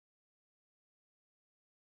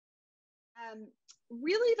Um,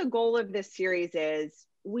 Really, the goal of this series is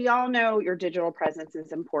we all know your digital presence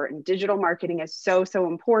is important. Digital marketing is so, so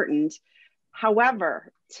important.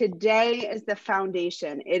 However, today is the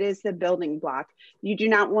foundation, it is the building block. You do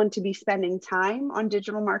not want to be spending time on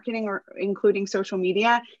digital marketing or including social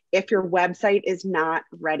media if your website is not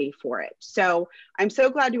ready for it. So I'm so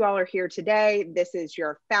glad you all are here today. This is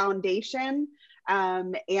your foundation.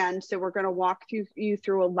 And so we're going to walk you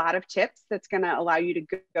through a lot of tips that's going to allow you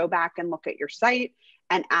to go back and look at your site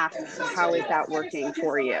and ask, how is that working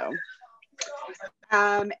for you?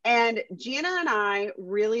 And Gina and I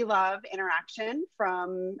really love interaction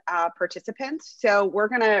from participants. So we're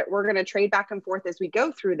gonna trade back and forth as we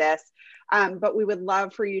go through this. But we would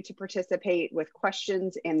love for you to participate with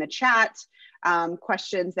questions in the chat,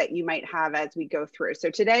 questions that you might have as we go through. So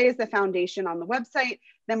today is the foundation on the website.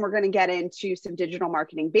 Then we're going to get into some digital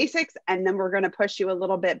marketing basics, and then we're going to push you a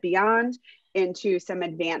little bit beyond into some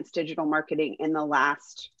advanced digital marketing in the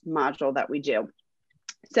last module that we do.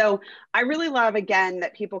 So I really love, again,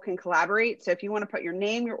 that people can collaborate. So if you want to put your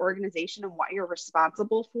name, your organization, and what you're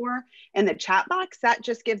responsible for in the chat box, that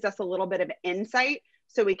just gives us a little bit of insight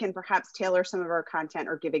so we can perhaps tailor some of our content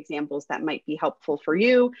or give examples that might be helpful for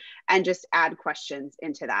you and just add questions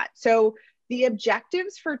into that. So the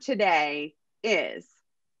objectives for today is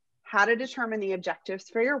how to determine the objectives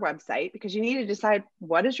for your website, because you need to decide,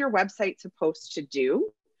 what is your website supposed to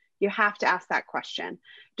do? You have to ask that question.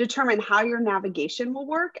 Determine how your navigation will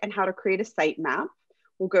work and how to create a site map.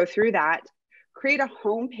 We'll go through that. Create a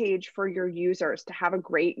homepage for your users to have a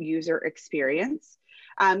great user experience.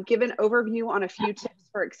 Give an overview on a few tips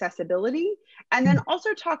for accessibility, and then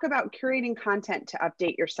also talk about curating content to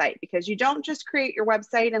update your site, because you don't just create your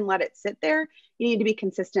website and let it sit there. You need to be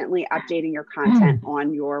consistently updating your content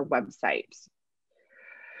on your website.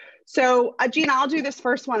 So Gina, I'll do this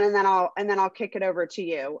first one and then I'll kick it over to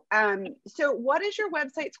you. So what is your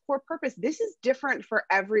website's core purpose? This is different for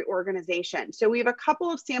every organization. So we have a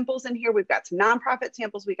couple of samples in here. We've got some nonprofit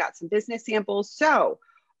samples. We got some business samples. So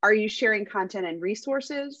are you sharing content and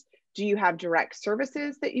resources? Do you have direct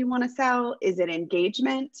services that you want to sell? Is it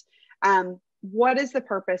engagement? What is the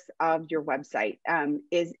purpose of your website?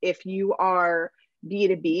 Is if you are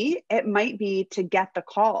B2B, it might be to get the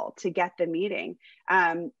call, to get the meeting.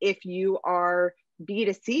 If you are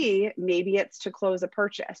B2C, maybe it's to close a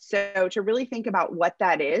purchase. So to really think about what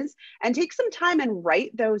that is and take some time and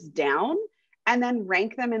write those down and then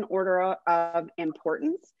rank them in order of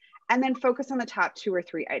importance. And then focus on the top 2 or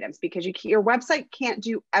 3 items, because your website can't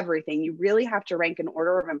do everything. You really have to rank in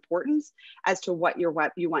order of importance as to what you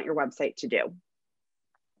want your website to do.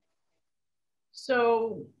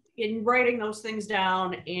 So in writing those things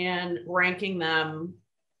down and ranking them,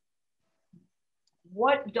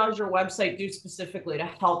 what does your website do specifically to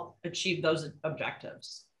help achieve those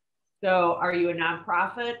objectives? So are you a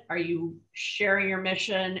nonprofit? Are you sharing your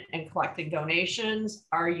mission and collecting donations?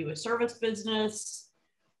 Are you a service business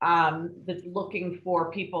that's looking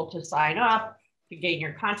for people to sign up, to gain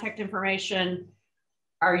your contact information?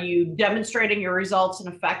 Are you demonstrating your results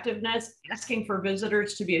and effectiveness, asking for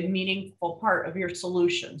visitors to be a meaningful part of your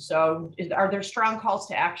solution? So are there strong calls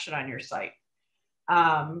to action on your site?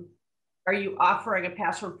 Are you offering a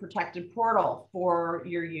password protected portal for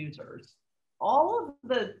your users? All of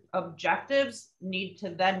the objectives need to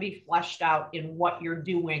then be fleshed out in what you're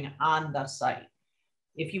doing on the site.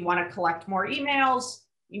 If you want to collect more emails,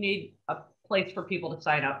 you need a place for people to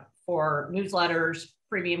sign up for newsletters,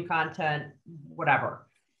 premium content, whatever.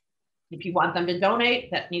 If you want them to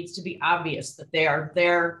donate, that needs to be obvious that they are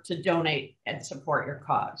there to donate and support your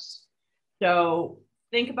cause. So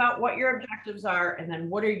think about what your objectives are, and then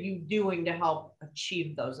what are you doing to help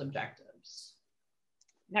achieve those objectives?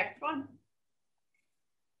 Next one.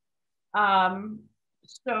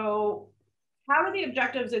 So how do the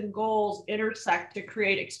objectives and goals intersect to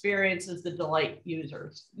create experiences that delight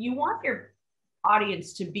users? You want your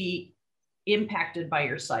audience to be impacted by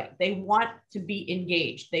your site. They want to be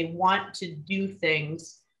engaged. They want to do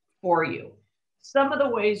things for you. Some of the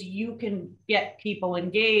ways you can get people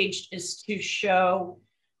engaged is to show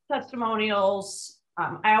testimonials.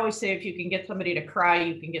 I always say, if you can get somebody to cry,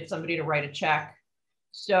 you can get somebody to write a check.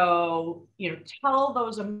 So, tell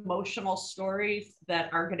those emotional stories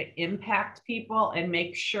that are going to impact people and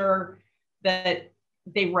make sure that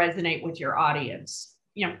they resonate with your audience.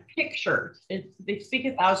 Pictures, they speak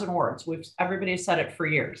 1,000 words. Everybody's said it for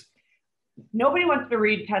years. Nobody wants to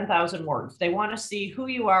read 10,000 words. They want to see who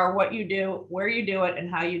you are, what you do, where you do it,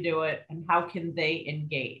 and how you do it, and how can they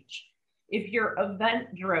engage. If you're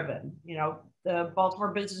event driven, the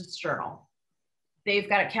Baltimore Business Journal, they've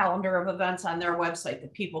got a calendar of events on their website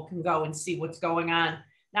that people can go and see what's going on.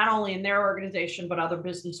 not only in their organization, but other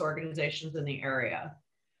business organizations in the area.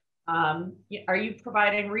 Are you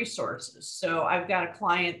providing resources? So I've got a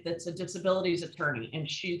client that's a disabilities attorney, and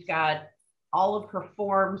she's got all of her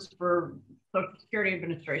forms for Social Security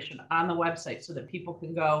Administration on the website so that people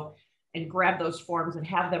can go and grab those forms and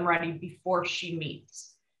have them ready before she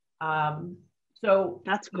meets. So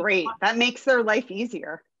that's great. That makes their life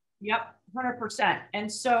easier. Yep, 100%.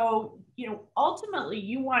 And so, ultimately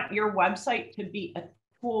you want your website to be a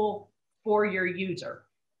tool for your user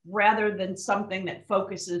rather than something that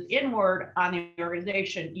focuses inward on the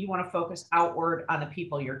organization. You want to focus outward on the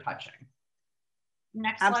people you're touching.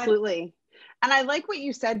 Next slide. Absolutely. And I like what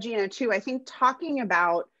you said, Gina, too. I think talking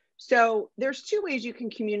about, so there's two ways you can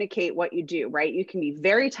communicate what you do, right? You can be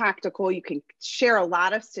very tactical. You can share a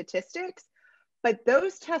lot of statistics, but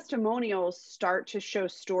those testimonials start to show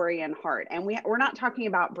story and heart. And we're not talking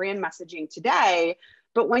about brand messaging today,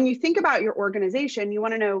 but when you think about your organization, you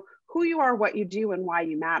want to know who you are, what you do, and why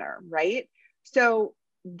you matter, right? So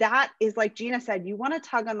that is, like Gina said, you want to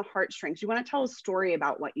tug on the heartstrings. You want to tell a story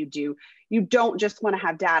about what you do. You don't just want to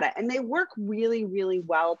have data, and they work really, really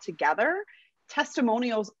well together.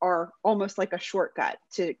 Testimonials are almost like a shortcut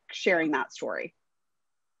to sharing that story.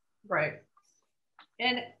 Right.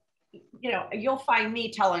 And you'll find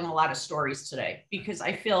me telling a lot of stories today because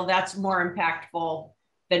I feel that's more impactful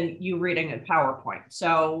than you reading a PowerPoint.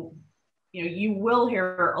 So, you will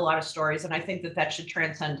hear a lot of stories, and I think that should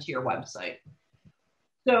transcend to your website.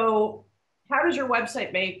 So how does your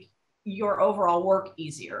website make your overall work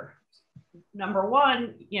easier? Number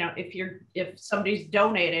one, if somebody's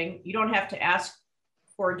donating, you don't have to ask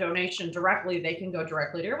for a donation directly. They can go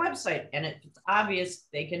directly to your website, and if it's obvious,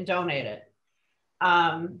 they can donate it.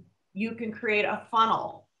 You can create a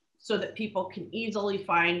funnel so that people can easily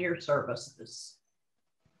find your services.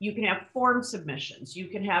 You can have form submissions. You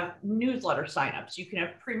can have newsletter signups. You can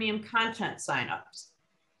have premium content signups.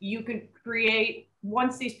 You can create,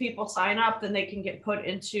 once these people sign up, then they can get put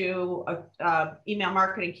into a email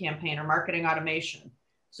marketing campaign or marketing automation.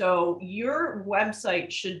 So your website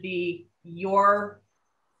should be your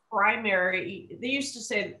primary, I used to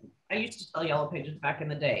sell Yellow Pages back in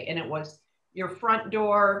the day, and it was your front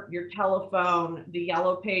door, your telephone, the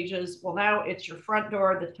Yellow Pages. Well, now it's your front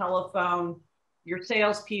door, the telephone, your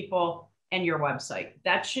salespeople, and your website.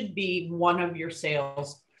 That should be one of your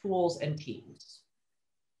sales tools and teams.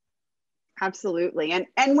 Absolutely.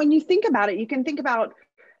 And when you think about it, you can think about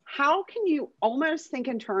how can you almost think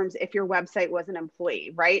in terms if your website was an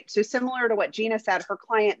employee, right? So similar to what Gina said, her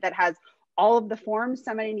client that has all of the forms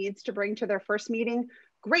somebody needs to bring to their first meeting,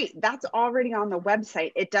 great, that's already on the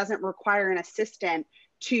website. It doesn't require an assistant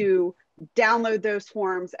to download those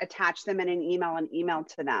forms, attach them in an email, and email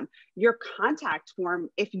to them. Your contact form,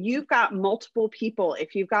 if you've got multiple people,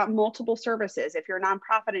 if you've got multiple services, if you're a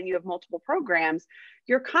nonprofit and you have multiple programs,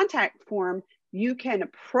 your contact form, you can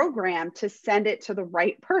program to send it to the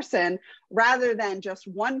right person rather than just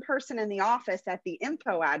one person in the office at the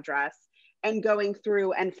info address and going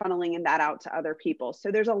through and funneling that out to other people. So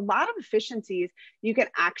there's a lot of efficiencies you can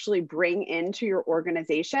actually bring into your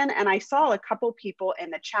organization. And I saw a couple people in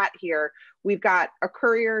the chat here. We've got a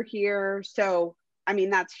courier here. So, I mean,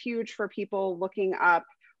 that's huge for people looking up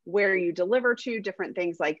where you deliver to, different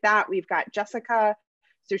things like that. We've got Jessica.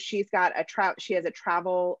 So she's got she has a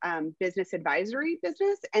travel business advisory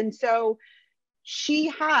business. And so she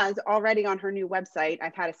has already on her new website,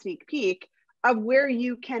 I've had a sneak peek of where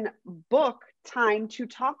you can book time to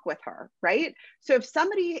talk with her, right? So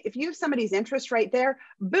if you have somebody's interest right there,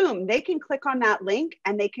 boom, they can click on that link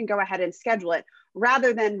and they can go ahead and schedule it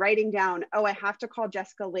rather than writing down, oh, I have to call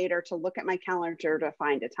Jessica later to look at my calendar to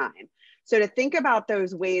find a time. So to think about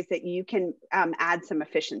those ways that you can add some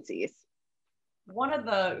efficiencies. One of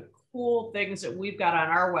the cool things that we've got on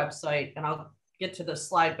our website, and I'll get to this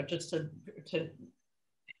slide, but just to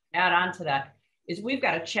add on to that, is we've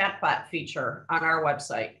got a chatbot feature on our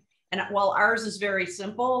website. And while ours is very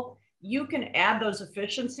simple, you can add those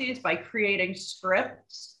efficiencies by creating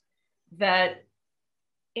scripts that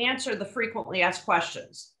answer the frequently asked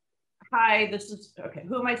questions. Hi, okay,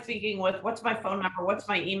 who am I speaking with? What's my phone number? What's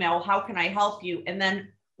my email? How can I help you? And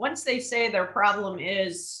then once they say their problem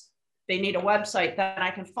is they need a website, then I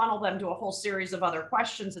can funnel them to a whole series of other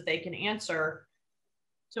questions that they can answer.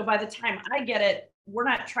 So by the time I get it, we're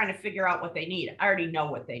not trying to figure out what they need. I already know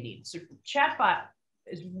what they need. So chatbot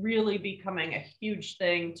is really becoming a huge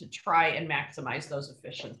thing to try and maximize those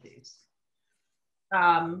efficiencies.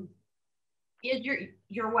 Is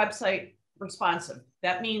your website responsive?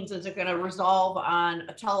 That means, is it going to resolve on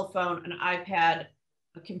a telephone, an iPad,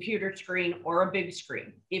 a computer screen, or a big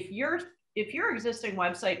screen? If your if your existing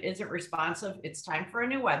website isn't responsive, it's time for a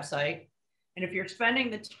new website. And if you're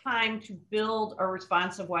spending the time to build a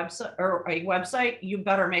responsive website or a website, you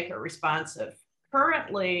better make it responsive.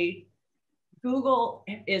 Currently, Google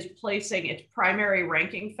is placing its primary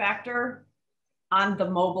ranking factor on the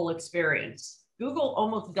mobile experience. Google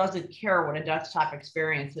almost doesn't care what a desktop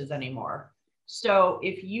experience is anymore. So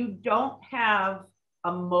if you don't have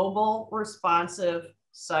a mobile responsive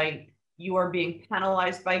site, you are being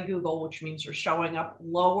penalized by Google, which means you're showing up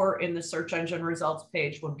lower in the search engine results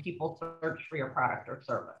page when people search for your product or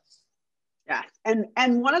service. Yes.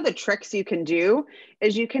 And one of the tricks you can do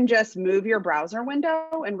is you can just move your browser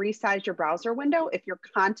window and resize your browser window. If your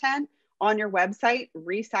content on your website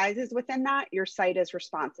resizes within that, your site is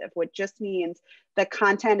responsive, which just means the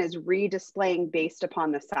content is redisplaying based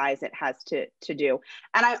upon the size it has to do.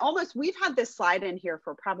 And we've had this slide in here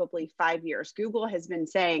for probably 5 years. Google has been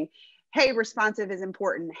saying, hey, responsive is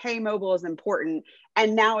important. Hey, mobile is important.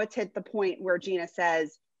 And now it's hit the point where Gina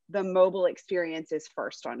says, the mobile experience is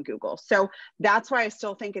first on Google. So that's why I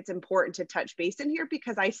still think it's important to touch base in here,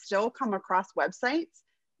 because I still come across websites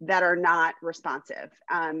that are not responsive.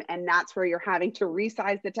 And that's where you're having to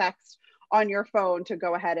resize the text on your phone to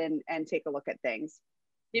go ahead and take a look at things.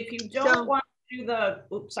 If you don't want to do the,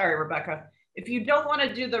 oops, sorry, Rebecca. If you don't want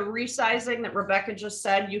to do the resizing that Rebecca just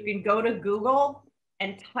said, you can go to Google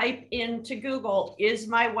and type into Google, is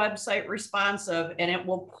my website responsive? And it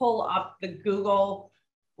will pull up the Google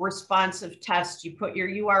responsive test. You put your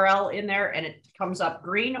URL in there and it comes up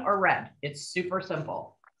green or red. It's super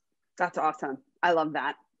simple. That's awesome. I love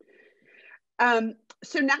that.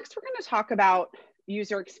 So next we're going to talk about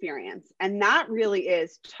user experience. And that really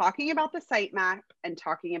is talking about the sitemap and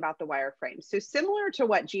talking about the wireframe. So similar to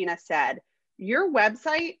what Gina said, your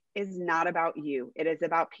website is not about you. It is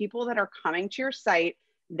about people that are coming to your site.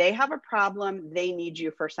 They have a problem. They need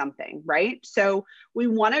you for something, right? So we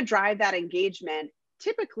want to drive that engagement.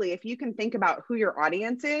 Typically, if you can think about who your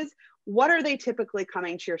audience is, what are they typically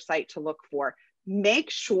coming to your site to look for? Make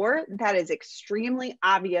sure that is extremely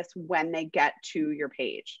obvious when they get to your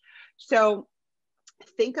page. So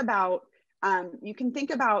think about, you can think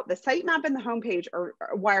about the sitemap and the homepage or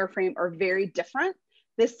wireframe are very different.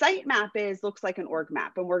 The sitemap looks like an org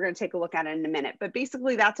map, and we're going to take a look at it in a minute. But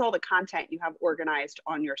basically, that's all the content you have organized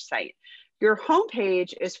on your site. Your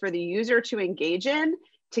homepage is for the user to engage in,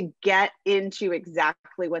 to get into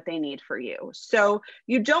exactly what they need for you. So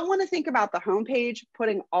you don't want to think about the homepage,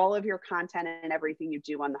 putting all of your content and everything you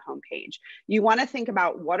do on the homepage. You want to think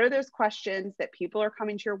about what are those questions that people are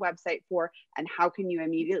coming to your website for, and how can you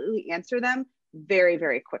immediately answer them very,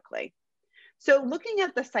 very quickly. So looking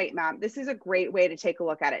at the sitemap, this is a great way to take a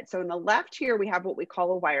look at it. So on the left here, we have what we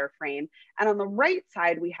call a wireframe. And on the right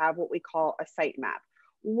side, we have what we call a sitemap.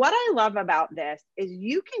 What I love about this is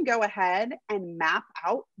you can go ahead and map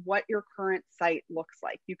out what your current site looks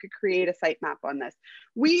like. You could create a sitemap on this.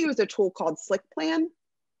 We use a tool called SlickPlan,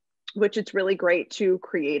 which it's really great to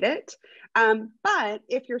create it. But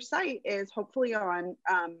if your site is hopefully on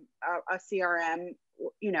a CRM,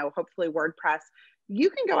 hopefully WordPress, you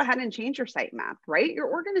can go ahead and change your sitemap, right? Your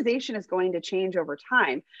organization is going to change over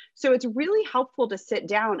time. So it's really helpful to sit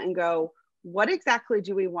down and go, what exactly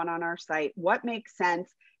do we want on our site? What makes sense?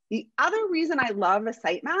 The other reason I love a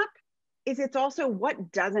sitemap is it's also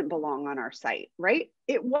what doesn't belong on our site, right?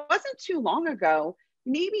 It wasn't too long ago,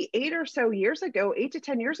 maybe 8 to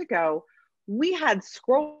 10 years ago, we had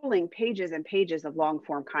scrolling pages and pages of long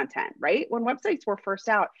form content, right? When websites were first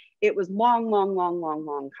out, it was long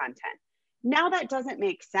content. Now that doesn't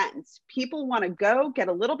make sense. People want to go get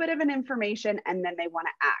a little bit of an information and then they want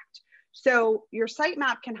to act. So your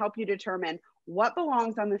sitemap can help you determine what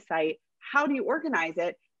belongs on the site, how do you organize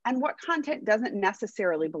it, and what content doesn't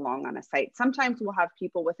necessarily belong on a site. Sometimes we'll have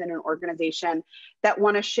people within an organization that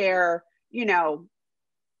want to share,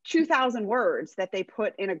 2,000 words that they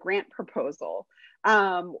put in a grant proposal,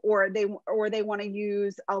 or they want to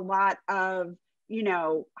use a lot of,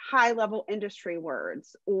 high level industry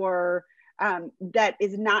words, or that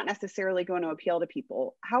is not necessarily going to appeal to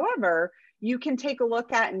people. However, you can take a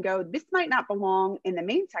look at and go, this might not belong in the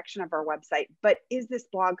main section of our website, but is this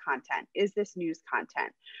blog content? Is this news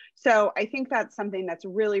content? So I think that's something that's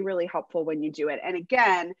really, really helpful when you do it. And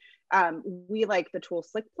again, we like the tool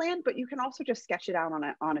SlickPlan, but you can also just sketch it out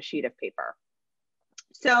on a sheet of paper.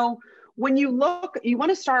 So when you look, you want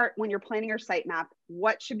to start when you're planning your sitemap,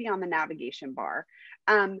 what should be on the navigation bar?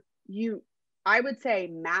 I would say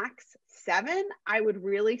max 7. I would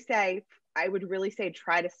really say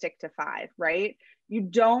try to stick to 5, right? You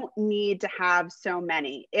don't need to have so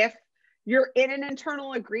many. If you're in an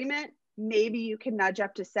internal agreement, maybe you can nudge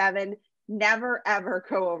up to 7. never ever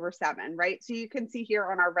go over 7, right? So you can see here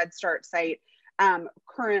on our redstart site,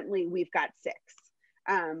 currently we've got 6.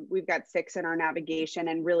 We've got 6 in our navigation,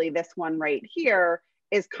 and really this one right here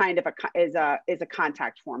is kind of a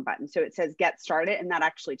contact form button. So it says get started, and that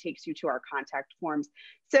actually takes you to our contact forms.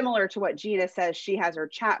 Similar to what Gina says, she has her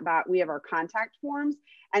chat bot, we have our contact forms,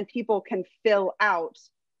 and people can fill out,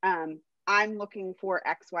 I'm looking for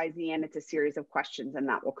XYZ, and it's a series of questions, and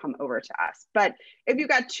that will come over to us. But if you've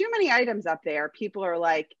got too many items up there, people are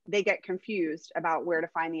like, they get confused about where to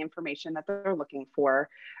find the information that they're looking for.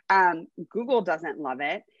 Google doesn't love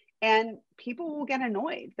it, and people will get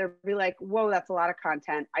annoyed. They'll be like, whoa, that's a lot of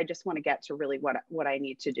content. I just want to get to really what I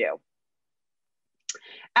need to do.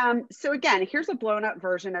 So again, here's a blown up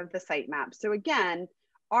version of the sitemap. So again,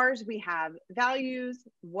 ours, we have values,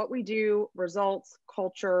 what we do, results,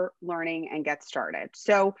 culture, learning, and get started.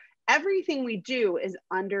 So everything we do is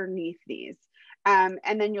underneath these. And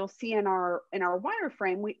then you'll see in our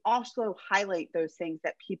wireframe, we also highlight those things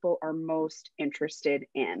that people are most interested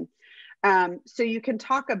in. So you can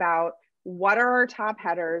talk about what are our top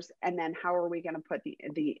headers, and then how are we going to put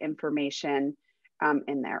the information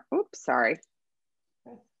in there. Oops, sorry.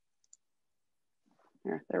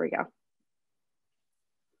 There we go.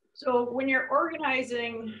 So when you're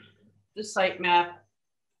organizing the sitemap,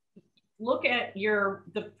 look at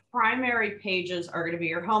the primary pages are going to be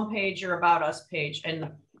your home page, your About Us page, and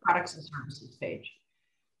the products and services page.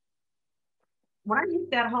 When I use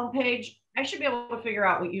that home page, I should be able to figure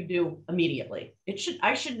out what you do immediately.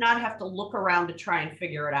 I should not have to look around to try and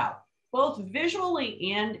figure it out. Both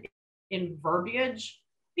visually and in verbiage,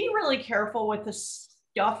 be really careful with the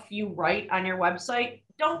stuff you write on your website.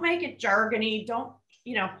 Don't make it jargony. Don't,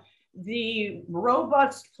 the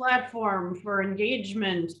robust platform for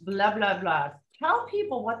engagement, blah, blah, blah. Tell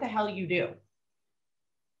people what the hell you do.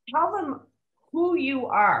 Tell them who you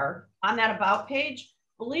are on that About page.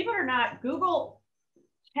 Believe it or not, Google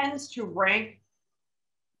tends to rank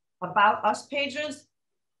About Us pages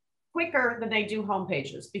quicker than they do home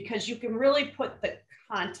pages, because you can really put the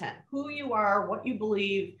content, who you are, what you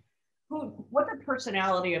believe, what the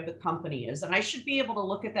personality of the company is. And I should be able to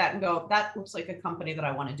look at that and go, that looks like a company that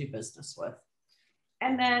I want to do business with.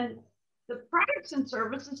 And then the products and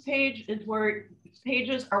services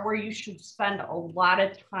pages are where you should spend a lot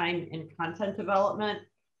of time in content development,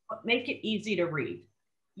 but make it easy to read.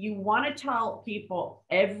 You want to tell people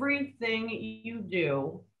everything you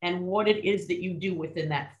do and what it is that you do within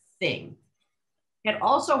that thing. It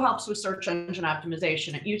also helps with search engine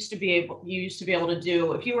optimization. You used to be able to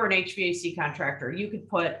do, if you were an HVAC contractor, you could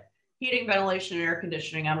put heating, ventilation, and air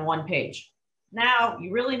conditioning on one page. Now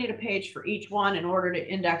you really need a page for each one in order to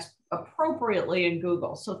index appropriately in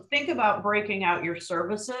Google. So think about breaking out your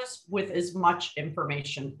services with as much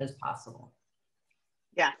information as possible.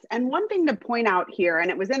 Yes, and one thing to point out here,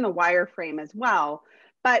 and it was in the wireframe as well,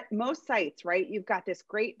 but most sites, right, you've got this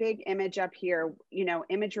great big image up here.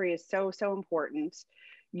 Imagery is so important.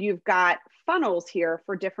 You've got funnels here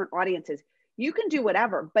for different audiences. You can do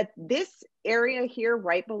whatever, but this area here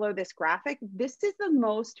right below this graphic, this is the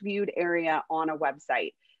most viewed area on a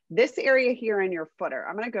website. This area here in your footer.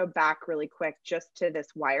 I'm going to go back really quick just to this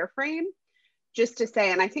wireframe, just to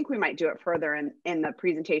say, and I think we might do it further in the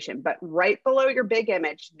presentation, but right below your big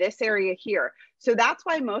image, this area here. So that's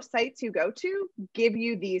why most sites you go to give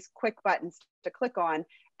you these quick buttons to click on,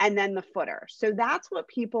 and then the footer. So that's what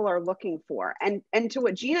people are looking for. And to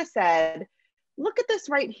what Gina said, look at this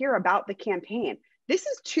right here about the campaign. This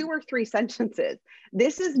is 2 or 3 sentences.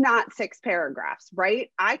 This is not 6 paragraphs, right?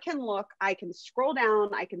 I can look, I can scroll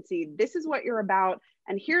down, I can see this is what you're about,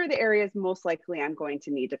 and here are the areas most likely I'm going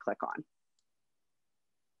to need to click on.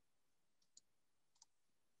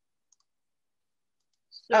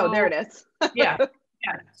 So, oh, there it is. Yeah.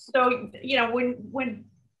 So, when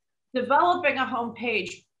developing a home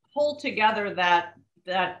page, pull together that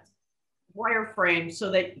wireframe so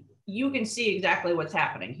that you can see exactly what's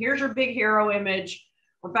happening. Here's your big hero image.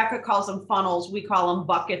 Rebecca calls them funnels. We call them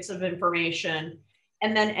buckets of information.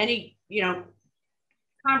 And then any,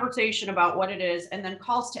 conversation about what it is, and then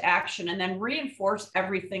calls to action, and then reinforce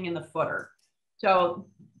everything in the footer. So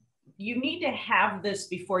you need to have this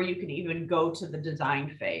before you can even go to the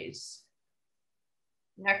design phase.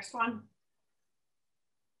 Next one.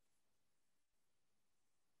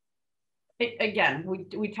 Again,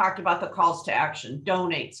 we talked about the calls to action: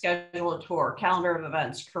 donate, schedule a tour, calendar of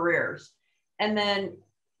events, careers, and then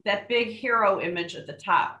that big hero image at the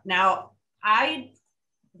top. Now, I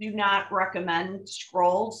do not recommend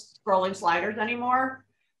scrolling sliders anymore,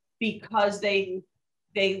 because they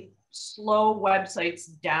slow websites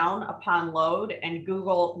down upon load, and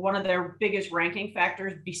Google, one of their biggest ranking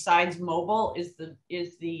factors besides mobile is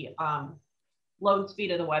the load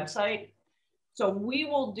speed of the website. So we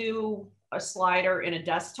will do a slider in a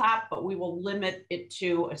desktop, but we will limit it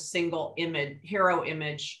to a single image, hero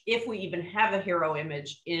image, if we even have a hero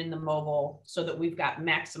image in the mobile, so that we've got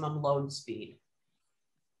maximum load speed.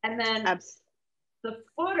 And then the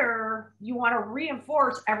footer, you want to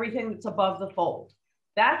reinforce everything that's above the fold.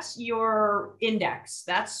 That's your index.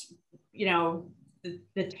 That's, you know,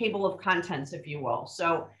 the table of contents, if you will.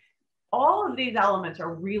 So all of these elements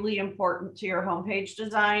are really important to your homepage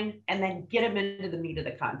design, and then get them into the meat of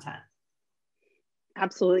the content.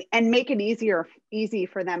 Absolutely. And make it easy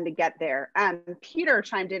for them to get there. Peter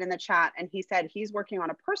chimed in the chat and he said he's working on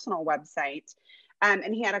a personal website.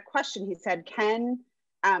 And he had a question. He said, can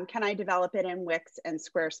I develop it in Wix and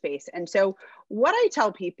Squarespace? And so what I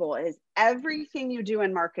tell people is everything you do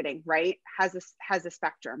in marketing, right, has a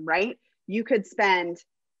spectrum, right? You could spend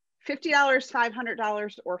 $50,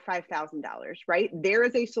 $500, or $5,000, right? There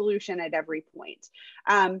is a solution at every point.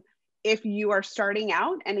 If you are starting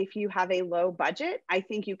out and if you have a low budget, I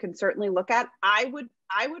think you can certainly look at, I would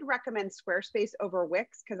recommend Squarespace over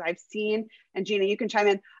Wix, because I've seen, and Gina, you can chime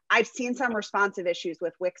in, I've seen some responsive issues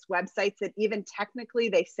with Wix websites that even technically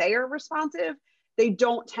they say are responsive, they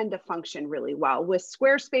don't tend to function really well. With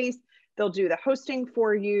Squarespace, they'll do the hosting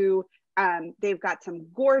for you. They've got some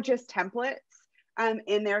gorgeous templates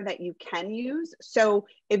in there that you can use. So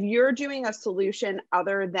if you're doing a solution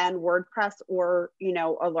other than WordPress or, you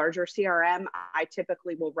know, a larger CRM, I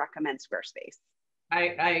typically will recommend Squarespace.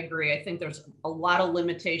 I agree. I think there's a lot of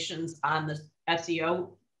limitations on the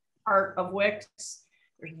SEO part of Wix.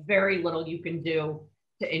 There's very little you can do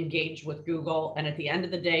to engage with Google. And at the end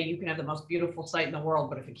of the day, you can have the most beautiful site in the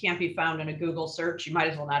world, but if it can't be found in a Google search, you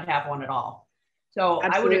might as well not have one at all. So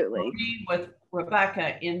absolutely. I would agree with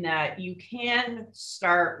Rebecca in that you can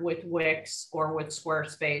start with Wix or with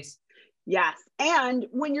Squarespace. Yes. And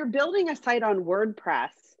when you're building a site on WordPress,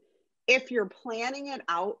 if you're planning it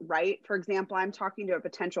out right, for example, I'm talking to a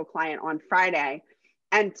potential client on Friday,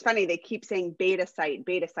 and it's funny, they keep saying beta site,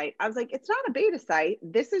 beta site. I was like, it's not a beta site.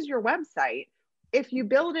 This is your website. If you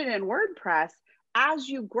build it in WordPress, as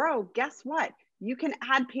you grow, guess what? You can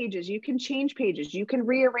add pages, you can change pages, you can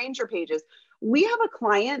rearrange your pages. We have a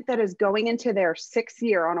client that is going into their 6th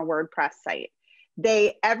year on a WordPress site.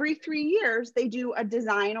 Every 3 years, they do a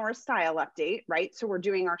design or a style update, right? So we're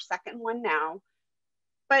doing our 2nd one now,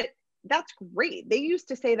 but that's great. They used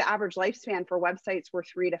to say the average lifespan for websites were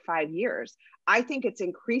 3 to 5 years. I think it's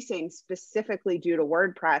increasing specifically due to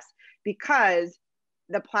WordPress, because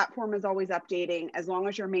the platform is always updating. As long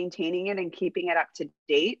as you're maintaining it and keeping it up to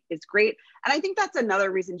date, it's great. And I think that's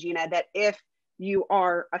another reason, Gina, that if you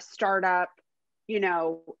are a startup, you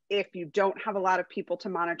know, if you don't have a lot of people to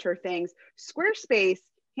monitor things, Squarespace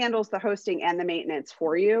handles the hosting and the maintenance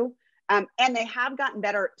for you. And they have gotten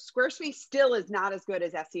better. Squarespace still is not as good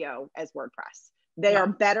as SEO as WordPress. They are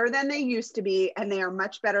better than they used to be, and they are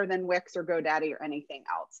much better than Wix or GoDaddy or anything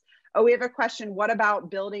else. Oh, we have a question. What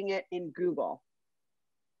about building it in Google?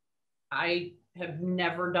 I have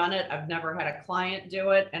never done it. I've never had a client do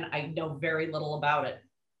it, and I know very little about it.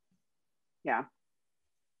 Yeah.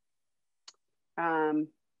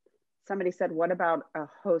 Somebody said, what about a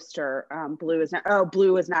hoster? Blue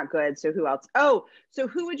is not good. So who else? Oh, so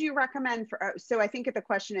who would you recommend for, so I think the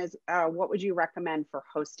question is, what would you recommend for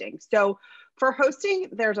hosting? So for hosting,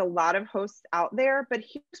 there's a lot of hosts out there, but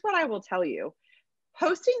here's what I will tell you.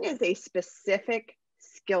 Hosting is a specific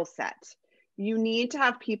skill set. You need to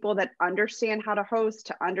have people that understand how to host,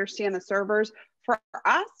 to understand the servers. For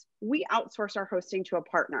us, we outsource our hosting to a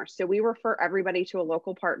partner. So we refer everybody to a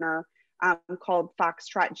local partner called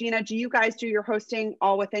Foxtrot. Gina, do you guys do your hosting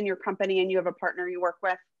all within your company and you have a partner you work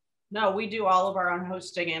with? No, we do all of our own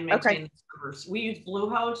hosting and maintain the servers. We use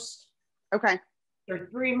Bluehost. Okay. There's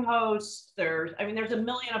DreamHost. There's a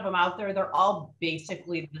million of them out there. They're all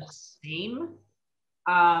basically the same.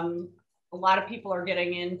 A lot of people are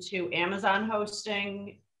getting into Amazon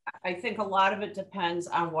hosting. I think a lot of it depends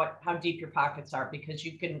on how deep your pockets are, because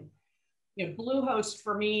you can, Bluehost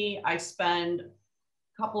for me, I spend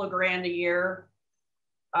a couple of grand a year.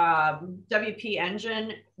 WP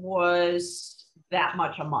Engine was that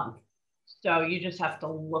much a month. So you just have to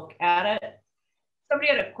look at it. Somebody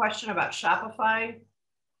had a question about Shopify.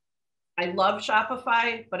 I love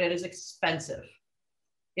Shopify, but it is expensive.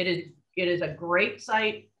 It is a great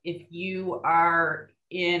site if you are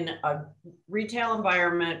in a retail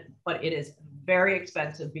environment, but it is very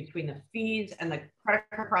expensive between the fees and the credit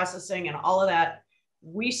card processing and all of that.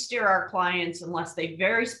 we steer our clients, unless they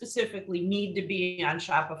very specifically need to be on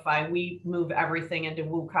Shopify, we move everything into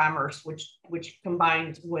WooCommerce, which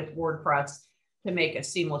combines with WordPress to make a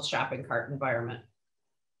seamless shopping cart environment.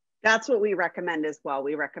 That's what we recommend as well.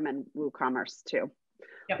 We recommend WooCommerce too.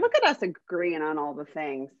 Yep. Look at us agreeing on all the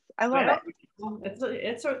things. I love it. Well,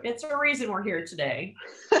 it's a reason we're here today.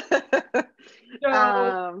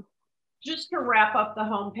 So just to wrap up the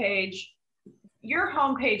homepage, your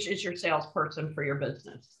homepage is your salesperson for your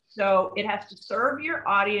business. So it has to serve your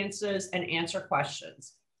audiences and answer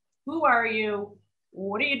questions. Who are you?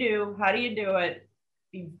 What do you do? How do you do it?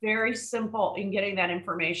 Be very simple in getting that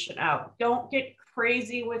information out. Don't get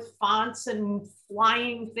crazy with fonts and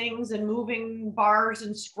flying things and moving bars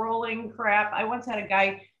and scrolling crap. I once had a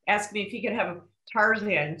guy ask me if he could have a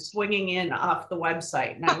Tarzan swinging in off the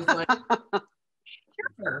website. And I was like,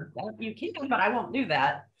 sure, you can, but I won't do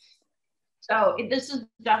that. So this is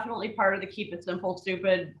definitely part of the Keep It Simple,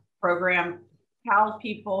 Stupid program. Tell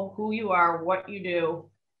people who you are, what you do,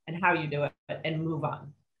 and how you do it, and move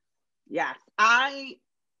on. Yes, I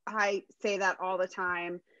say that all the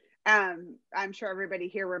time. I'm sure everybody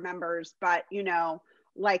here remembers, but you know,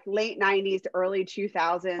 like late 90s, early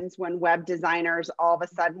 2000s, when web designers all of a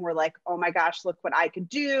sudden were like, oh my gosh, look what I could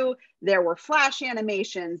do. There were flash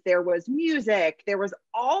animations, there was music, there was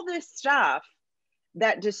all this stuff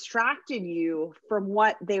that distracted you from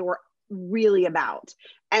what they were really about.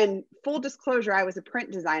 And full disclosure, I was a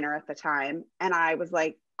print designer at the time. And I was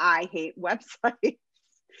like, I hate websites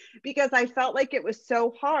because I felt like it was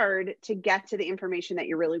so hard to get to the information that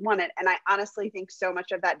you really wanted. And I honestly think so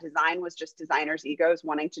much of that design was just designers' egos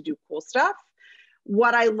wanting to do cool stuff.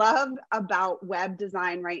 What I love about web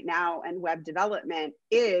design right now and web development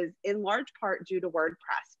is in large part due to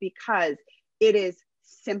WordPress, because it is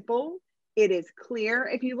simple. It is clear.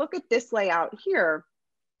 If you look at this layout here,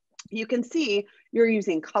 you can see you're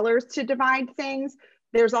using colors to divide things.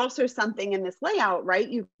 There's also something in this layout, right?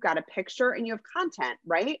 You've got a picture and you have content,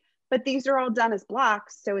 right? But these are all done as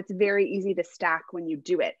blocks, so it's very easy to stack when you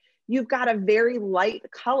do it. You've got a very light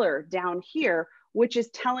color down here, which is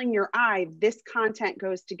telling your eye this content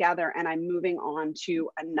goes together and I'm moving on to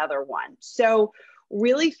another one. So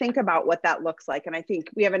really think about what that looks like. And I think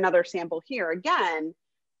we have another sample here. Again,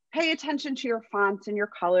 pay attention to your fonts and your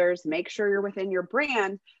colors, make sure you're within your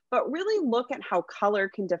brand, but really look at how color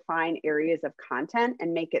can define areas of content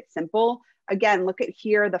and make it simple. Again, look at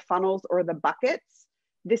here, the funnels or the buckets.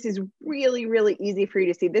 This is really, really easy for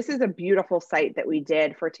you to see. This is a beautiful site that we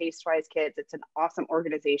did for Tastewise Kids. It's an awesome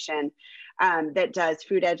organization that does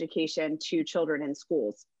food education to children in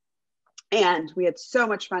schools. And we had so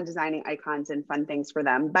much fun designing icons and fun things for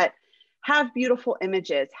them. But have beautiful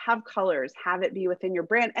images, have colors, have it be within your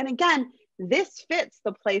brand. And again, this fits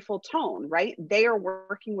the playful tone, right? They are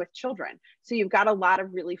working with children. So you've got a lot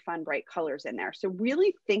of really fun, bright colors in there. So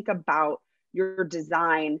really think about your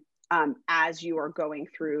design as you are going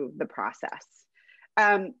through the process.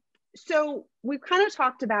 So we've kind of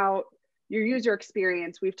talked about your user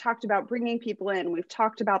experience. We've talked about bringing people in. We've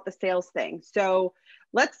talked about the sales thing. So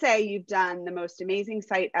let's say you've done the most amazing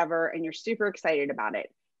site ever and you're super excited about it.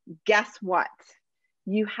 Guess what?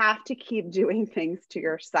 You have to keep doing things to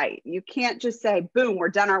your site. You can't just say, boom, we're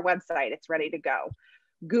done our website, it's ready to go.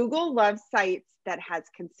 Google loves sites that has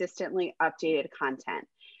consistently updated content.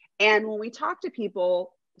 And when we talk to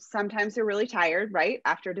people, sometimes they're really tired, right?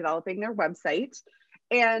 After developing their website,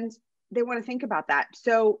 and they want to think about that.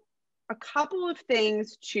 So a couple of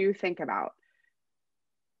things to think about.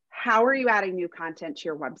 How are you adding new content to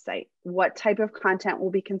your website? What type of content will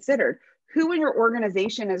be considered? Who in your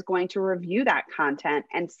organization is going to review that content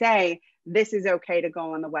and say, this is okay to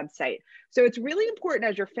go on the website? So it's really important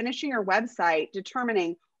as you're finishing your website,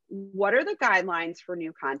 determining what are the guidelines for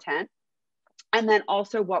new content, and then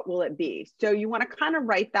also what will it be? So you want to kind of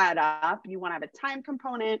write that up. You want to have a time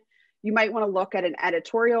component. You might want to look at an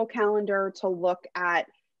editorial calendar to look at,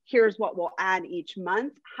 here's what we'll add each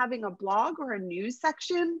month. Having a blog or a news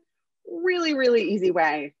section, really, really easy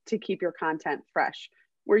way to keep your content fresh,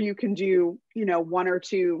 where you can do, you know, 1 or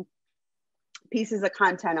 2 pieces of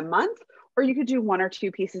content a month, or you could do 1 or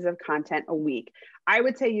 2 pieces of content a week. I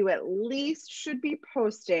would say you at least should be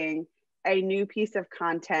posting a new piece of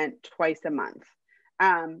content twice a month.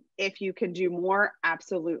 If you can do more,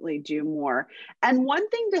 absolutely do more. And one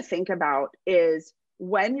thing to think about is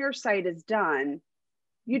when your site is done,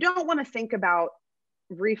 you don't want to think about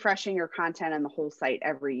refreshing your content and the whole site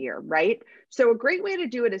every year, right? So a great way to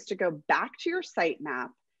do it is to go back to your sitemap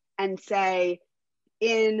and say,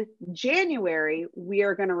 in January, we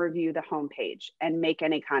are going to review the homepage and make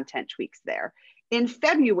any content tweaks there. In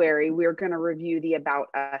February, we're going to review the About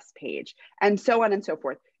Us page, and so on and so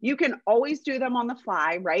forth. You can always do them on the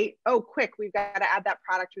fly, right? Oh, quick, we've got to add that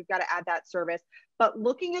product, we've got to add that service. But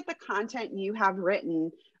looking at the content you have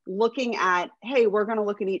written, looking at, hey, we're going to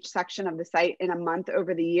look at each section of the site in a month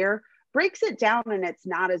over the year, breaks it down and it's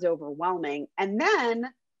not as overwhelming. And then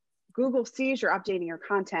Google sees you're updating your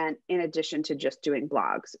content in addition to just doing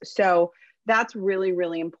blogs. So that's really,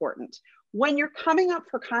 really important. When you're coming up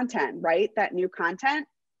for content, right, that new content,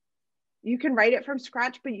 you can write it from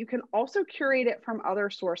scratch, but you can also curate it from other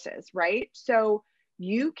sources, right? So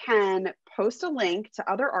you can post a link to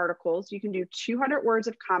other articles. You can do 200 words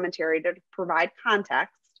of commentary to provide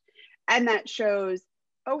context. And that shows,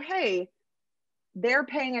 oh, hey, they're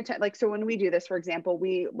paying attention. Like, so when we do this, for example,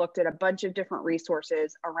 we looked at a bunch of different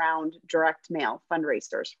resources around direct mail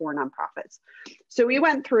fundraisers for nonprofits. So we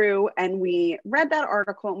went through and we read that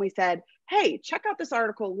article and we said, hey, check out this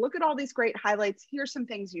article. Look at all these great highlights. Here's some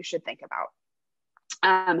things you should think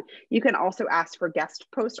about. You can also ask for guest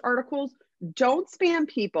post articles. Don't spam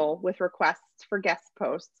people with requests for guest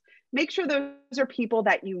posts. Make sure those are people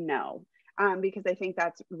that you know. Because I think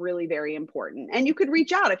that's really very important. And you could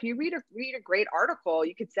reach out. If you read a great article,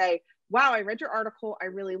 you could say, wow, I read your article. I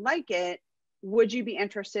really like it. Would you be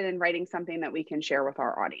interested in writing something that we can share with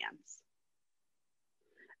our audience?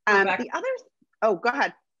 The other, oh, go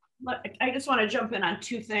ahead. I just want to jump in on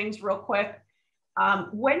two things real quick.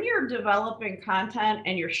 When you're developing content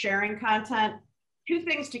and you're sharing content, two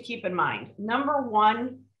things to keep in mind. Number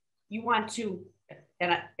one, you want to,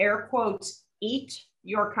 and air quotes, eat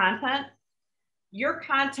your content. Your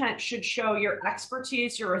content should show your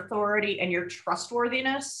expertise, your authority, and your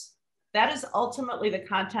trustworthiness. That is ultimately the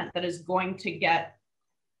content that is going to get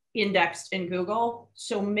indexed in Google.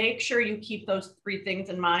 So make sure you keep those three things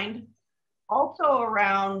in mind. Also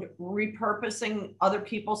around repurposing other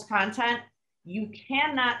people's content, you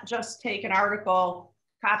cannot just take an article,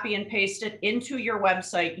 copy and paste it into your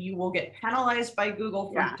website. You will get penalized by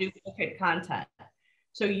Google for duplicate content.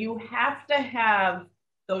 So you have to have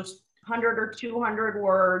those 100 or 200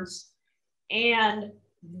 words and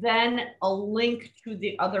then a link to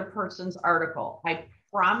the other person's article. I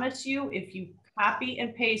promise you, if you copy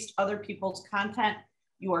and paste other people's content,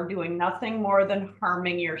 you are doing nothing more than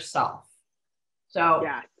harming yourself. So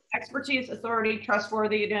expertise, authority,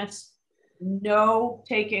 trustworthiness, no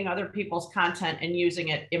taking other people's content and using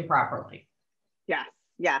it improperly. Yes,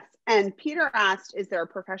 yes. And Peter asked, is there a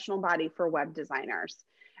professional body for web designers?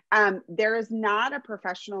 There is not a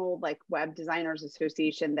professional like web designers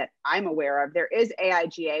association that I'm aware of. There is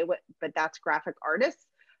AIGA, but that's graphic artists.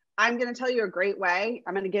 I'm going to tell you a great way.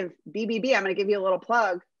 I'm going to give BBB, I'm going to give you a little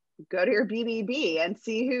plug. Go to your BBB and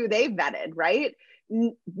see who they vetted, right?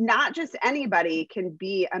 Not just anybody can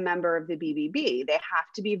be a member of the BBB. They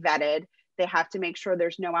have to be vetted. They have to make sure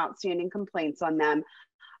there's no outstanding complaints on them.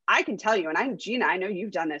 I can tell you, and Gina, I know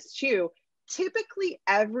you've done this too. Typically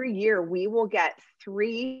every year we will get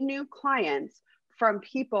 3 new clients from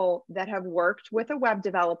people that have worked with a web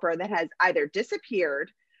developer that has either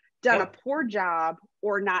disappeared, done a poor job,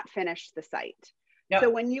 or not finished the site. So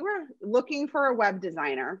when you are looking for a web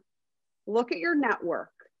designer, look at your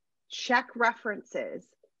network, check references,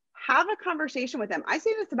 have a conversation with them. I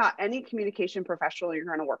say this about any communication professional you're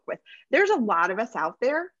going to work with. There's a lot of us out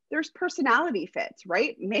there. There's personality fits,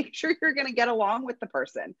 right? Make sure you're going to get along with the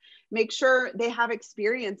person. Make sure they have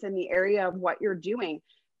experience in the area of what you're doing.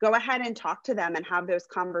 Go ahead and talk to them and have those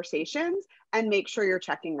conversations and make sure you're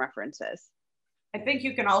checking references. I think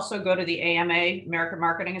you can also go to the AMA, American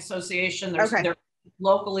Marketing Association.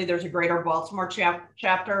 Locally, there's a Greater Baltimore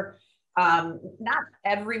chapter. Not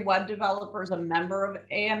every web developer is a member of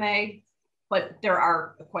AMA, but there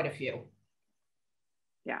are quite a few.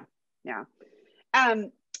 Yeah.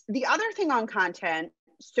 The other thing on content,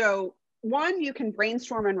 so one, you can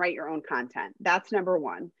brainstorm and write your own content. That's number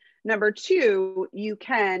one. Number two, you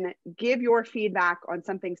can give your feedback on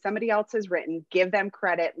something somebody else has written, give them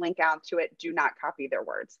credit, link out to it, do not copy their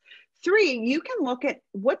words. 3, you can look at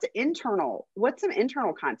what's some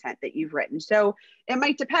internal content that you've written. So it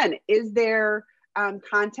might depend. Is there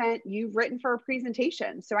content you've written for a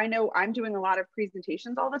presentation? So I know I'm doing a lot of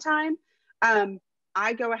presentations all the time.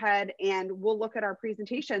 I go ahead and we'll look at our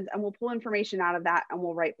presentations and we'll pull information out of that and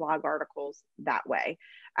we'll write blog articles that way.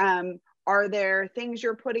 Are there things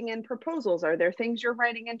you're putting in proposals? Are there things you're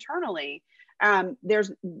writing internally?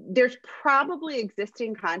 There's probably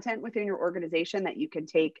existing content within your organization that you can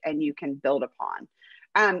take and you can build upon.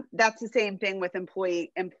 That's the same thing with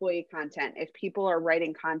employee content. If people are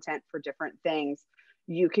writing content for different things,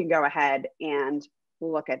 you can go ahead and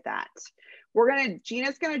Look at that.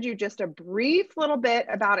 Gina's gonna do just a brief little bit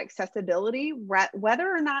about accessibility,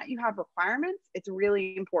 whether or not you have requirements. It's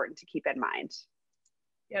really important to keep in mind.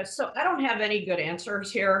 Yeah, so I don't have any good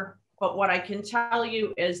answers here, but what I can tell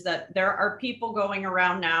you is that there are people going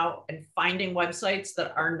around now and finding websites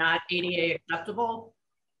that are not ADA acceptable,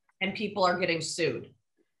 and people are getting sued.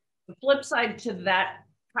 The flip side to that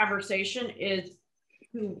conversation is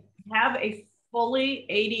to have a fully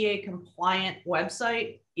ADA compliant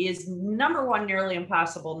website is, number one, nearly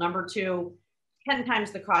impossible. Number two, 10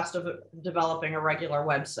 times the cost of developing a regular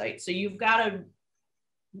website. So you've got to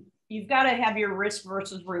have your risk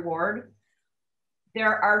versus reward.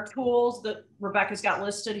 There are tools that Rebecca's got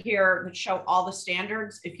listed here that show all the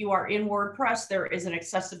standards. If you are in WordPress, there is an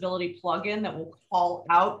accessibility plugin that will call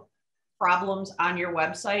out problems on your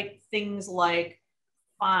website, things like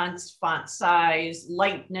fonts, font size,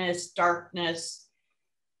 lightness, darkness.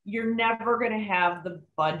 You're never going to have the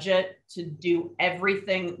budget to do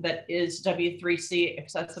everything that is W3C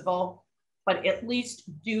accessible, but at least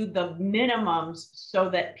do the minimums so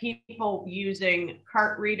that people using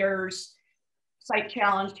cart readers, sight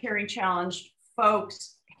challenged, hearing challenged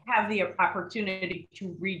folks have the opportunity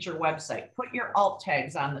to read your website. Put your alt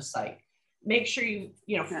tags on the site. Make sure you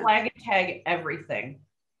flag and tag everything.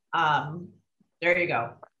 There you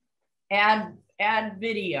go. Add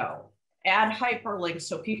video, add hyperlinks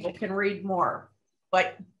so people can read more.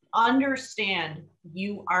 But understand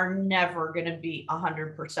you are never going to be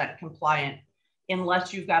 100% compliant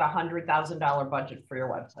unless you've got a $100,000 budget for your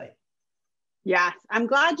website. Yes, I'm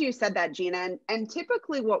glad you said that, Gina. And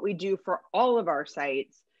typically what we do for all of our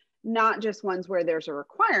sites, not just ones where there's a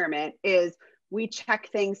requirement, is we check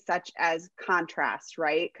things such as contrast,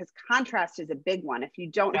 right? Because contrast is a big one. If you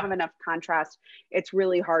don't have enough contrast, it's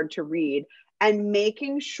really hard to read. And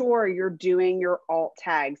making sure you're doing your alt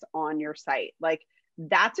tags on your site. Like,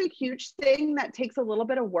 that's a huge thing that takes a little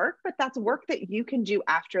bit of work, but that's work that you can do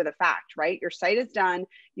after the fact, right? Your site is done.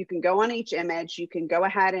 You can go on each image. You can go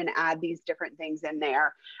ahead and add these different things in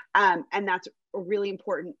there. And that's really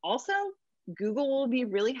important. Also, Google will be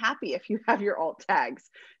really happy if you have your alt tags.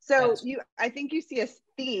 So I think you see a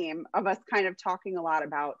theme of us kind of talking a lot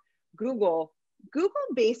about Google. Google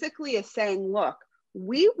basically is saying, look,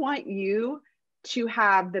 we want you to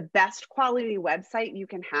have the best quality website you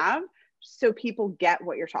can have so people get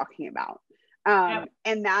what you're talking about.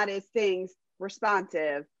 And that is things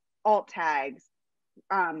responsive, alt tags,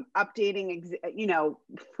 updating,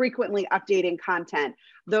 frequently updating content.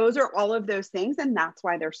 Those are all of those things. And that's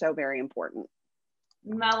why they're so very important.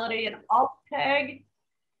 Melody, an alt tag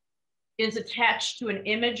is attached to an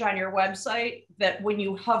image on your website that when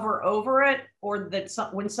you hover over it, or that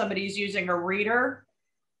when somebody's using a reader,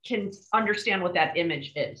 can understand what that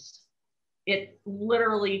image is. It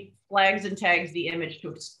literally flags and tags the image to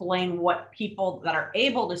explain what people that are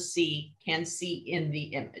able to see can see in the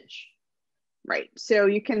image. Right. So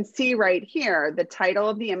you can see right here, the title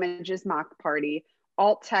of the image is Mock Party.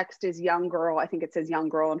 Alt text is young girl. I think it says young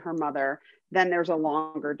girl and her mother. Then there's a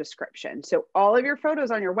longer description. So all of your photos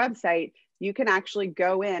on your website, you can actually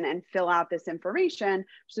go in and fill out this information.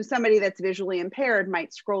 So somebody that's visually impaired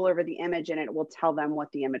might scroll over the image and it will tell them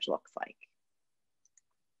what the image looks like.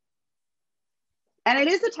 And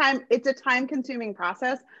it's a time consuming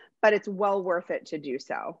process, but it's well worth it to do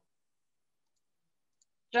so.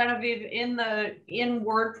 Genevieve, in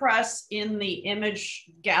WordPress, in the image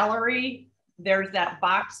gallery, there's that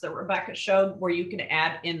box that Rebecca showed where you can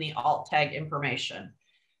add in the alt tag information.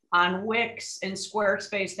 On Wix and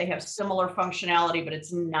Squarespace, they have similar functionality, but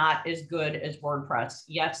it's not as good as WordPress.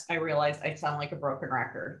 Yes, I realize I sound like a broken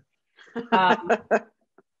record.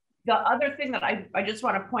 The other thing that I just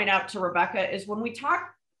want to point out to Rebecca is when we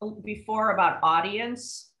talked before about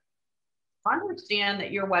audience, understand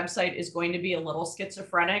that your website is going to be a little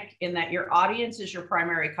schizophrenic in that your audience is your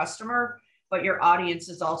primary customer, but your audience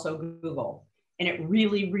is also Google. And it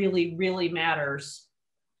really, really, really matters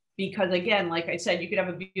because, again, like I said, you could have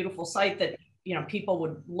a beautiful site that people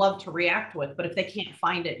would love to react with, but if they can't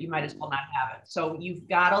find it, you might as well not have it. So you've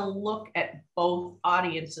got to look at both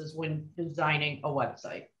audiences when designing a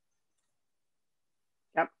website.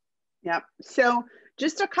 Yep. So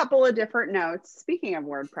just a couple of different notes. Speaking of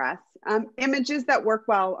WordPress, images that work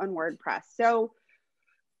well on WordPress. So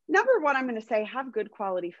number one, I'm going to say have good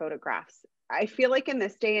quality photographs. I feel like in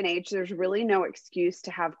this day and age, there's really no excuse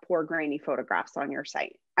to have poor grainy photographs on your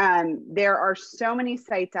site. There are so many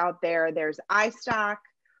sites out there. There's iStock,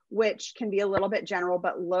 which can be a little bit general,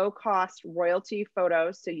 but low cost royalty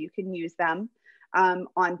photos. So you can use them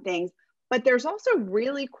on things. But there's also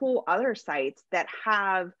really cool other sites that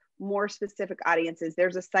have more specific audiences.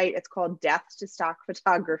 There's a site, it's called Death to Stock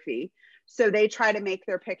Photography. So they try to make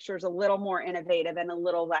their pictures a little more innovative and a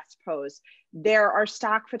little less posed. There are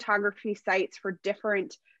stock photography sites for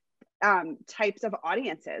different types of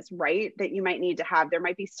audiences, right? That you might need to have. There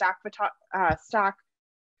might be stock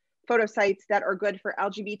photo sites that are good for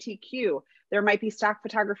LGBTQ. There might be stock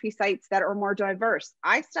photography sites that are more diverse.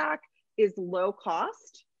 iStock is low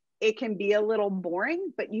cost. It can be a little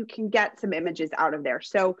boring, but you can get some images out of there.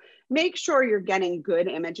 So make sure you're getting good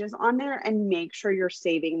images on there, and make sure you're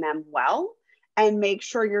saving them well, and make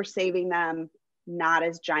sure you're saving them not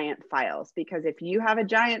as giant files, because if you have a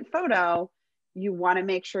giant photo, you want to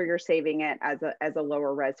make sure you're saving it as a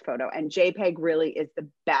lower res photo. And JPEG really is the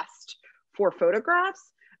best for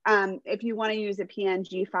photographs. If you want to use a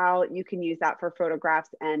PNG file, you can use that for photographs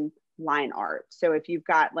and line art. So if you've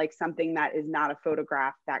got like something that is not a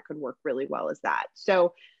photograph, that could work really well as that.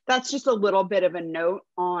 So that's just a little bit of a note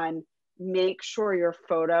on, make sure your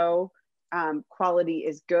photo quality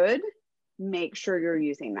is good. Make sure you're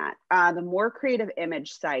using that. The More Creative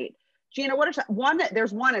Image site. Gina, what is one?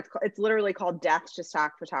 There's one, it's literally called Death to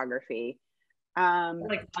Stock Photography.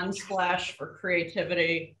 Like Unsplash for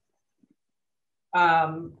creativity,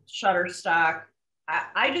 Shutterstock.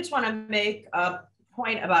 I just want to make a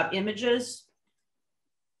point about images.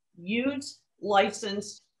 Use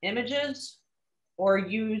licensed images, or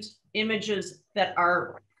use images that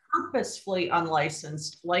are purposefully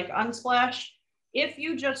unlicensed, like Unsplash. If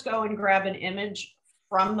you just go and grab an image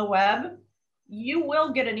from the web, you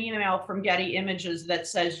will get an email from Getty Images that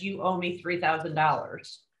says you owe me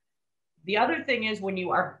 $3,000. The other thing is, when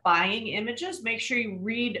you are buying images, make sure you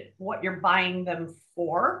read what you're buying them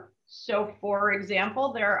for. So for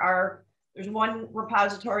example, there's one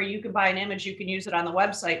repository, you can buy an image, you can use it on the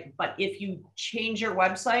website, but if you change your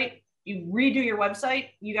website, you redo your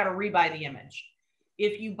website, you got to rebuy the image.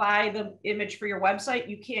 If you buy the image for your website,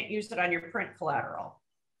 you can't use it on your print collateral.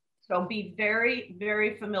 So be very,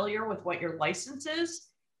 very familiar with what your license is,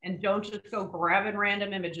 and don't just go grabbing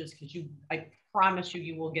random images, because I promise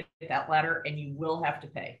you will get that letter and you will have to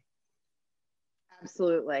pay.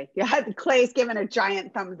 Absolutely. Yeah, Clay's given a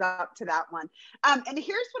giant thumbs up to that one. And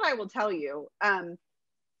here's what I will tell you.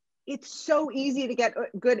 It's so easy to get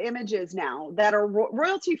good images now that are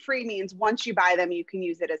royalty free. Means once you buy them, you can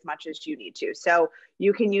use it as much as you need to. So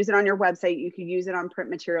you can use it on your website, you could use it on print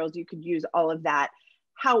materials, you could use all of that.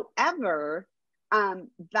 However,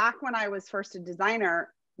 back when I was first a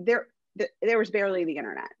designer, there was barely the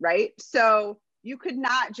internet, right? So you could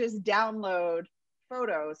not just download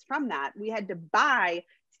photos from that. We had to buy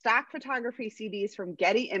stock photography CDs from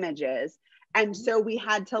Getty Images. And so we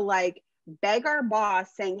had to like beg our boss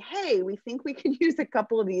saying, hey, we think we could use a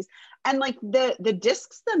couple of these. And like the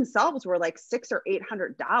discs themselves were like $600 or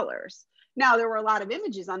 $800. Now there were a lot of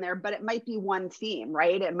images on there, but it might be one theme,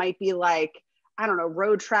 right? It might be like, I don't know,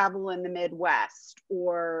 road travel in the Midwest,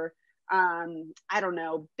 or I don't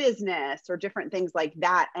know, business, or different things like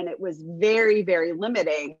that. And it was very, very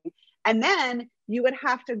limiting. And then you would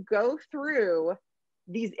have to go through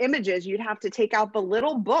these images. You'd have to take out the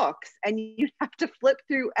little books and you'd have to flip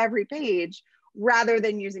through every page rather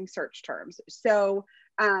than using search terms. So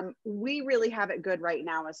we really have it good right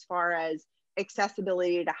now as far as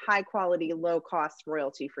accessibility to high quality, low cost,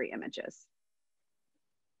 royalty free images.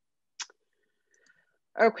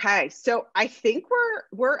 Okay, so I think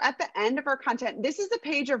we're at the end of our content. This is a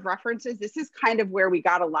page of references. This is kind of where we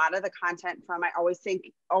got a lot of the content from. I always think,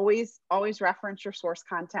 always reference your source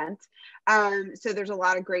content. So there's a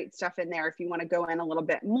lot of great stuff in there. If you want to go in a little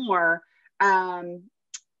bit more,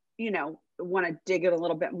 you know, want to dig in a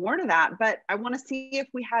little bit more to that. But I want to see if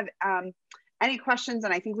we have any questions,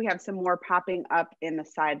 and I think we have some more popping up in the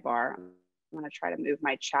sidebar. I'm going to try to move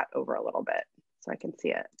my chat over a little bit so I can see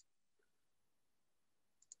it.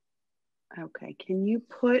 Okay, can you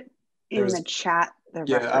put in the chat the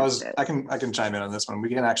references? I can chime in on this one. We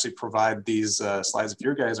can actually provide these slides if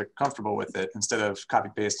you guys are comfortable with it. Instead of copy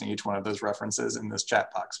pasting each one of those references in this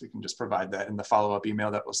chat box, we can just provide that in the follow-up email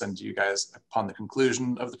that we'll send to you guys upon the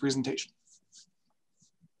conclusion of the presentation.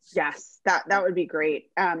 Yes, that would be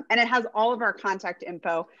great. And it has all of our contact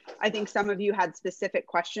info. I think some of you had specific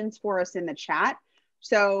questions for us in the chat.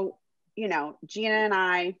 So, you know, Gina and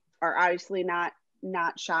I are obviously not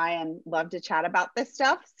shy and love to chat about this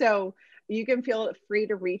stuff. So you can feel free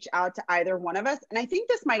to reach out to either one of us. And I think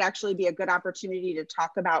this might actually be a good opportunity to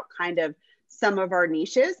talk about kind of some of our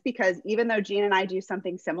niches, because even though Gina and I do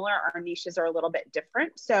something similar, our niches are a little bit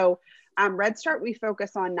different. So redstart, we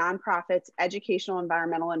focus on nonprofits, educational,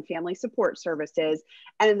 environmental, and family support services.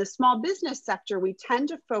 And in the small business sector, we tend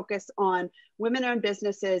to focus on women-owned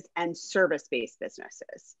businesses and service-based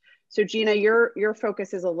businesses. So Gina, your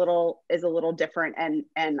focus is a little different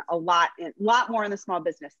and a lot more in the small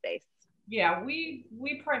business space. Yeah,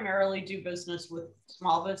 we primarily do business with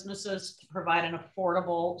small businesses to provide an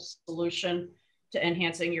affordable solution to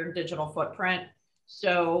enhancing your digital footprint.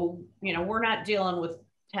 So, we're not dealing with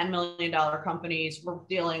 $10 million companies. We're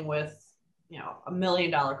dealing with, $1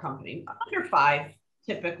 million company, under 5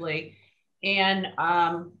 typically. And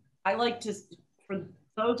I like to, for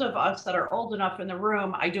those of us that are old enough in the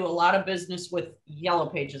room, I do a lot of business with Yellow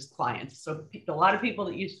Pages clients. So a lot of people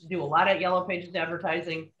that used to do a lot of Yellow Pages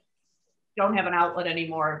advertising don't have an outlet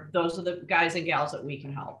anymore. Those are the guys and gals that we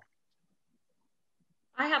can help.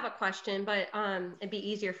 I have a question, but it'd be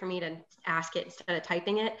easier for me to ask it instead of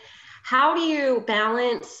typing it. How do you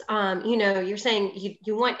balance, you're saying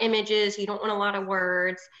you want images, you don't want a lot of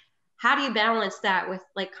words. How do you balance that with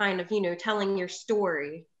like kind of, telling your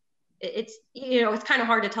story? It's kind of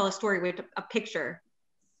hard to tell a story with a picture.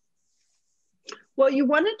 Well, you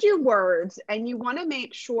want to do words, and you want to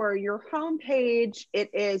make sure your homepage,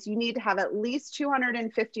 you need to have at least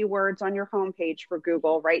 250 words on your homepage for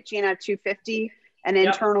Google, right, Gina? 250, and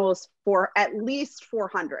internal is for at least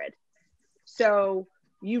 400. So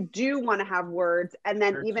you do want to have words, and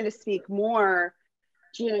then even to speak more,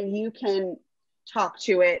 Gina, you can talk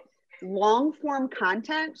to it long form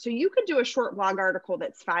content. So you could do a short blog article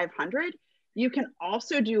that's 500. You can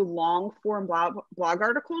also do long form blog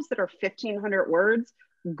articles that are 1,500 words.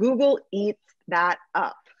 Google eats that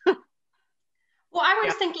up. Well, I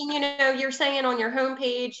was thinking, you're saying on your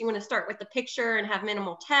homepage, you want to start with the picture and have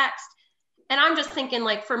minimal text. And I'm just thinking,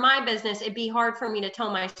 like, for my business, it'd be hard for me to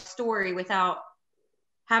tell my story without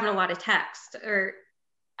having a lot of text.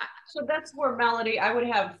 So that's where, Melody, I would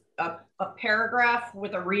have a paragraph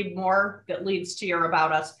with a read more that leads to your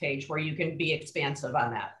About Us page where you can be expansive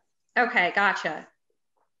on that. Okay, gotcha.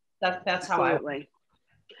 That's how Absolutely.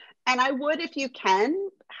 And I would, if you can,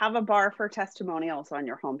 have a bar for testimonials on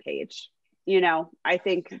your homepage. I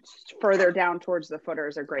think further down towards the footer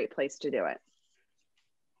is a great place to do it.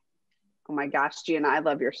 Oh my gosh, Gina, I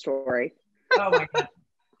love your story. Oh my God.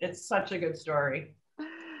 It's such a good story.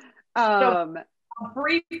 So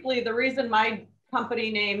briefly, the reason my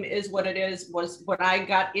company name is what it is was when I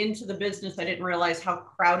got into the business, I didn't realize how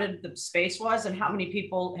crowded the space was and how many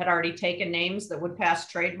people had already taken names that would pass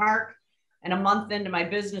trademark. And a month into my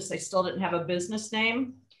business, I still didn't have a business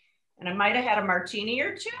name. And I might have had a martini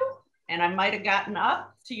or two, and I might have gotten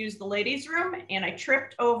up to use the ladies' room, and I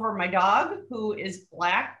tripped over my dog, who is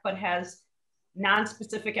black but has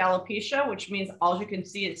non-specific alopecia, which means all you can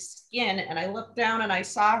see is skin. And I looked down and I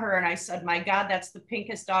saw her and I said, my God, that's the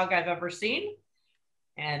pinkest dog I've ever seen.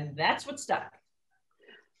 And that's what stuck.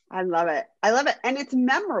 I love it. I love it. And it's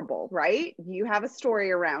memorable, right? You have a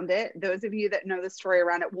story around it. Those of you that know the story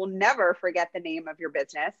around it will never forget the name of your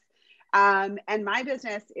business. And my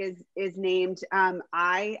business is named,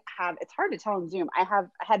 it's hard to tell on Zoom. I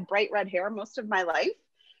had bright red hair most of my life.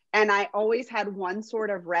 And I always had one sort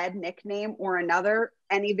of red nickname or another,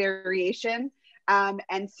 any variation.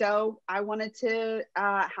 And so I wanted to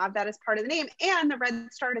have that as part of the name. And the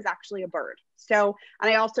redstart is actually a bird. So,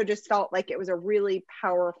 and I also just felt like it was a really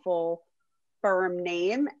powerful, firm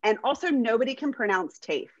name. And also nobody can pronounce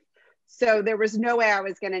TAFE. So there was no way I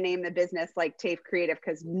was going to name the business like TAFE Creative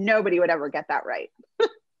because nobody would ever get that right.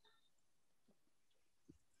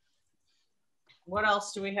 What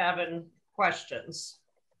else do we have in questions?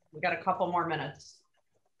 We got a couple more minutes.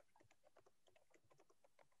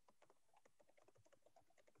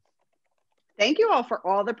 Thank you all for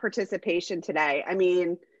all the participation today. I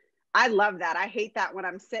mean, I love that. I hate that when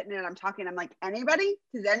I'm sitting and I'm talking, I'm like,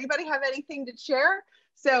 does anybody have anything to share?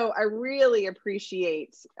 So I really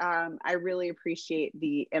appreciate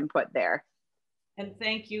the input there. And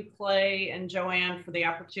thank you, Clay and Joanne, for the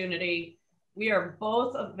opportunity. We are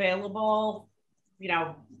both available,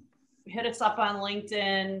 hit us up on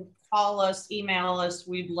LinkedIn, call us, email us.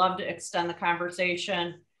 We'd love to extend the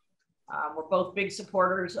conversation. We're both big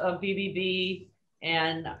supporters of BBB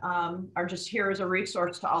and are just here as a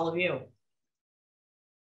resource to all of you.